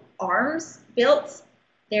no arms built.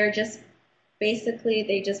 They're just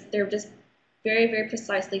they're just very, very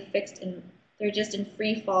precisely fixed, and they're just in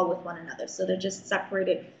free fall with one another. So they're just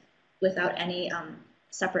separated without any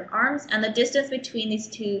separate arms. And the distance between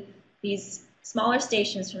these smaller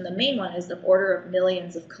stations from the main one is the order of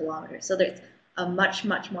millions of kilometers. So there's a much,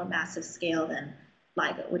 much more massive scale than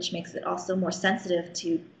LIGO, which makes it also more sensitive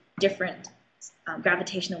to different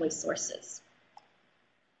gravitational wave sources.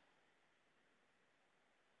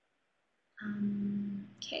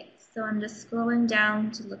 Okay, so I'm just scrolling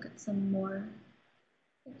down to look at some more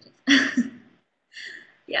pictures.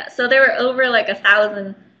 Yeah, so there were over like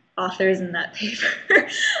 1,000 authors in that paper,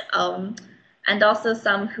 and also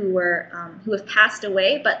some who have passed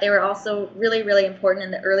away, but they were also really, really important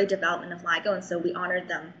in the early development of LIGO, and so we honored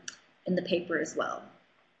them in the paper as well.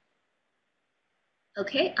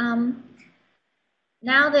 Okay,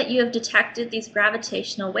 now that you have detected these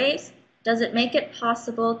gravitational waves, does it make it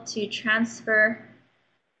possible to transfer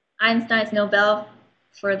Einstein's Nobel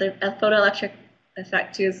for the photoelectric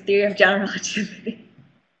effect to his theory of general relativity?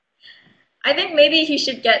 I think maybe he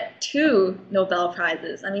should get 2 Nobel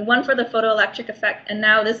Prizes. I mean, one for the photoelectric effect, and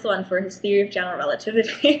now this one for his theory of general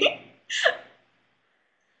relativity.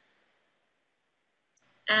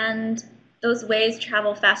 And those waves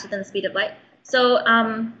travel faster than the speed of light. So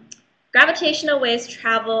gravitational waves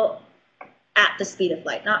travel at the speed of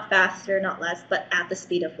light, not faster, not less, but at the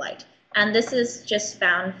speed of light. And this is just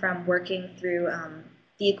found from working through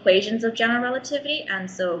the equations of general relativity, and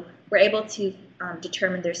so we're able to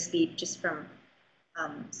determine their speed just from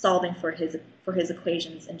solving for his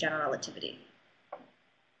equations in general relativity.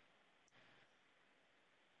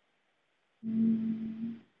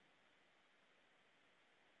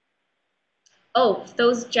 Oh,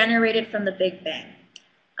 those generated from the Big Bang.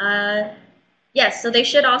 Yes, so they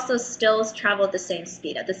should also still travel at the same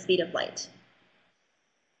speed, at the speed of light.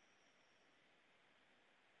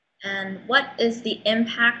 And what is the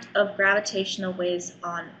impact of gravitational waves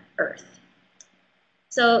on Earth?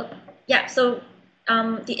 So, yeah, so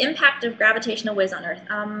the impact of gravitational waves on Earth.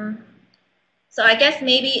 So I guess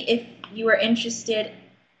maybe if you were interested,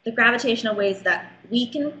 the gravitational waves that we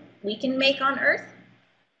can we can make on Earth.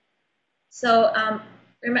 So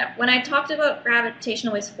remember, when I talked about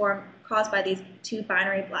gravitational waves form caused by these two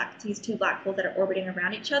black holes that are orbiting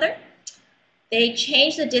around each other, they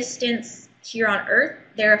change the distance here on Earth.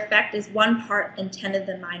 Their effect is 1 part in 10 to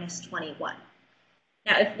the minus 21.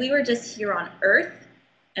 Now, if we were just here on Earth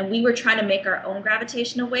and we were trying to make our own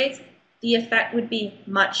gravitational waves, the effect would be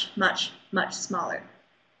much, much, much smaller.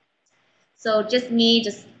 So just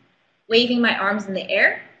waving my arms in the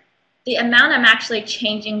air, the amount I'm actually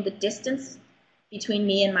changing the distance between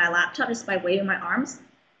me and my laptop just by waving my arms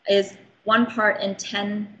is 1 part in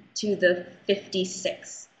 10 to the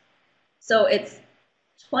 56. So it's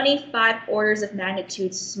 25 orders of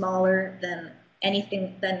magnitude smaller than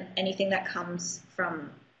anything that comes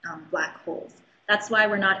from black holes. That's why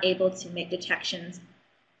we're not able to make detections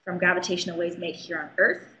from gravitational waves made here on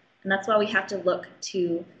Earth, and that's why we have to look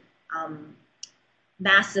to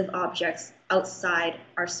massive objects outside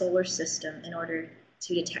our solar system in order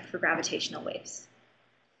to detect for gravitational waves.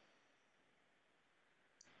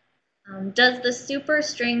 Does the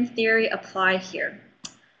superstring theory apply here?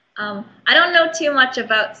 I don't know too much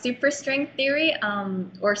about superstring theory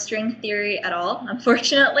or string theory at all,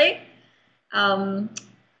 unfortunately.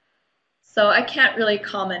 So I can't really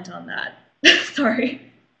comment on that. Sorry.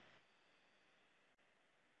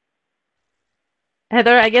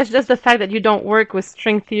 Heather, I guess just the fact that you don't work with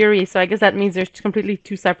string theory, so I guess that means there's completely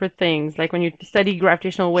two separate things. Like when you study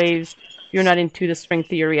gravitational waves, you're not into the string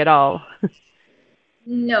theory at all.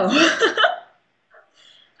 No.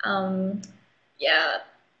 um, yeah.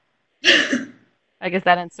 I guess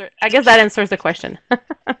that answers the question.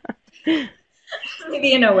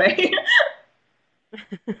 Maybe in a way.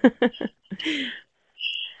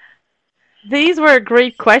 These were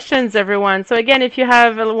great questions, everyone. So again, if you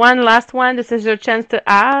have one last one, this is your chance to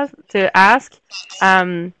ask.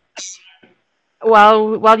 Um,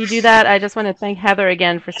 while you do that, I just want to thank Heather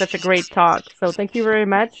again for such a great talk. So thank you very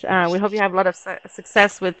much. We hope you have a lot of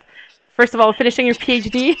success with, first of all, finishing your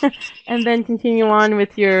PhD and then continue on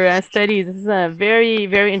with your studies. This is a very,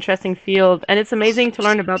 very interesting field, and it's amazing to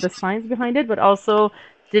learn about the science behind it, but also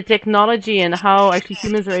the technology and how actually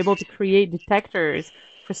humans are able to create detectors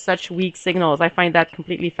for such weak signals. I find that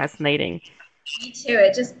completely fascinating. Me too.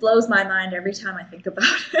 It just blows my mind every time I think about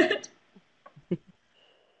it.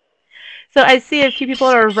 So I see a few people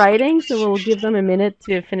are writing, so we'll give them a minute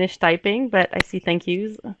to finish typing, but I see thank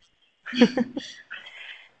yous.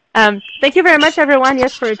 Thank you very much, everyone,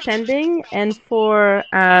 yes, for attending and for,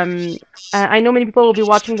 I know many people will be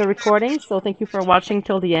watching the recording, so thank you for watching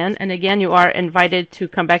till the end. And again, you are invited to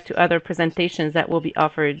come back to other presentations that will be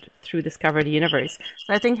offered through Discover the Universe.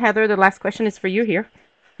 So I think, Heather, the last question is for you here.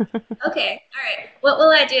 Okay, all right. What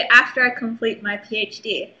will I do after I complete my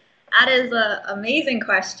PhD? That is an amazing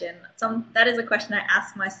question. That is a question I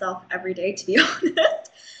ask myself every day, to be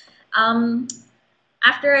honest. Um,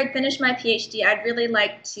 After I finish my PhD, I'd really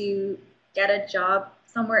like to get a job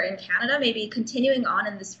somewhere in Canada, maybe continuing on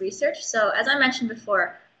in this research. So as I mentioned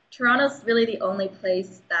before, Toronto's really the only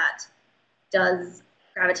place that does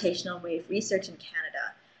gravitational wave research in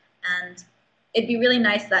Canada. And it'd be really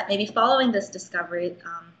nice that maybe following this discovery,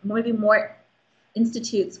 maybe more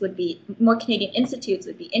Canadian institutes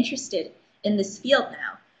would be interested in this field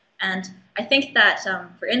now. And I think that,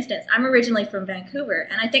 for instance, I'm originally from Vancouver,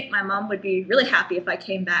 and I think my mom would be really happy if I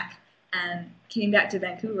came back to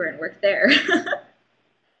Vancouver and worked there.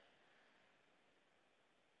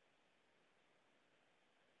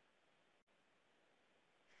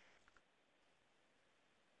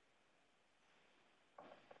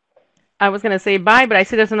 I was going to say bye, but I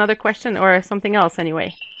see there's another question or something else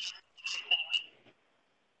anyway.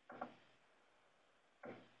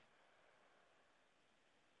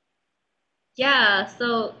 Yeah,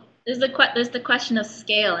 so there's the question of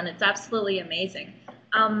scale, and it's absolutely amazing.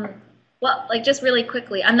 Well, like just really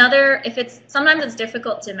quickly, if it's sometimes it's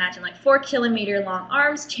difficult to imagine like 4 kilometer long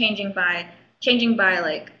arms changing by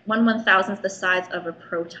like 1/1000th the size of a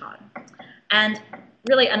proton, and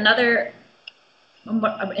really another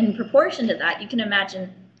in proportion to that, you can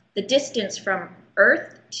imagine the distance from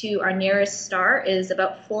Earth to our nearest star is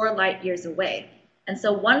about 4 light years away, and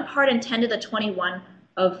so 1 part in 10 to the 21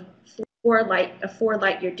 of a 4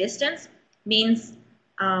 light year distance means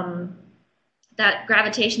that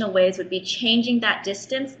gravitational waves would be changing that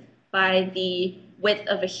distance by the width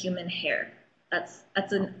of a human hair. That's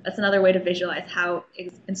another way to visualize how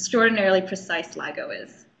extraordinarily precise LIGO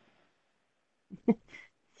is.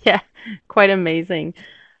 Yeah, quite amazing.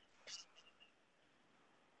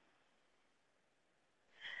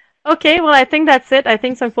 Okay, well, I think that's it. I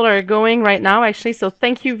think some people are going right now, actually. So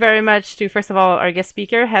thank you very much to, first of all, our guest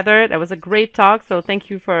speaker, Heather. That was a great talk. So thank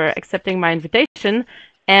you for accepting my invitation.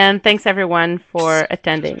 And thanks, everyone, for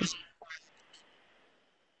attending.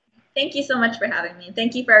 Thank you so much for having me.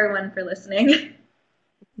 Thank you for everyone for listening.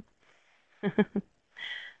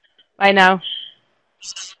 Bye now.